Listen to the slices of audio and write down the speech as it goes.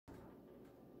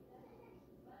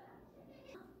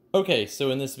Okay,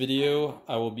 so in this video,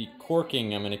 I will be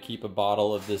corking. I'm going to keep a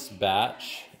bottle of this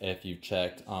batch, if you've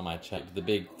checked on my check, the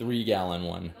big 3-gallon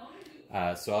one.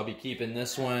 So I'll be keeping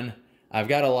this one. I've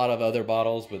got a lot of other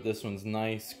bottles, but this one's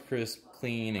nice, crisp,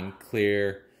 clean, and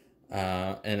clear.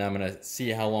 And I'm going to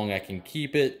see how long I can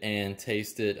keep it and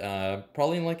taste it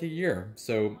probably in like a year.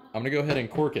 So I'm going to go ahead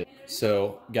and cork it.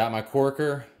 So got my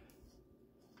corker.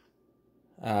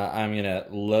 I'm going to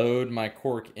load my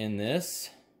cork in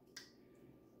this.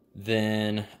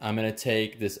 Then I'm going to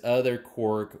take this other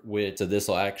cork, so this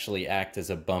will actually act as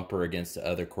a bumper against the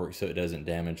other cork so it doesn't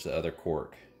damage the other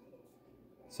cork.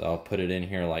 So I'll put it in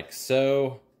here like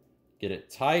so, get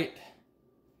it tight,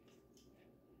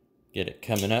 get it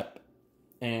coming up,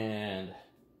 and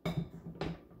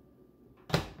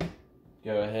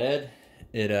go ahead.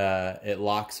 It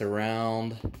locks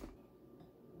around.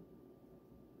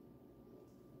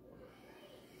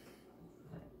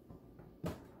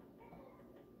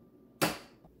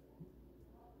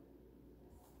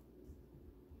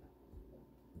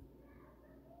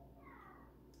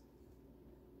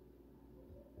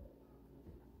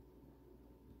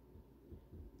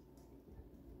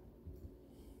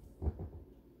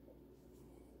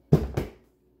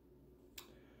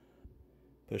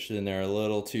 Pushed it in there a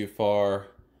little too far.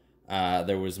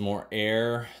 There was more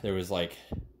air. There was like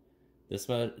this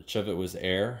much of it was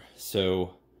air.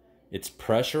 So it's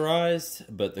pressurized,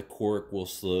 but the cork will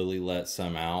slowly let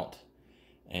some out.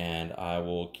 And I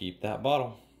will keep that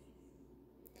bottle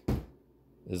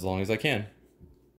as long as I can.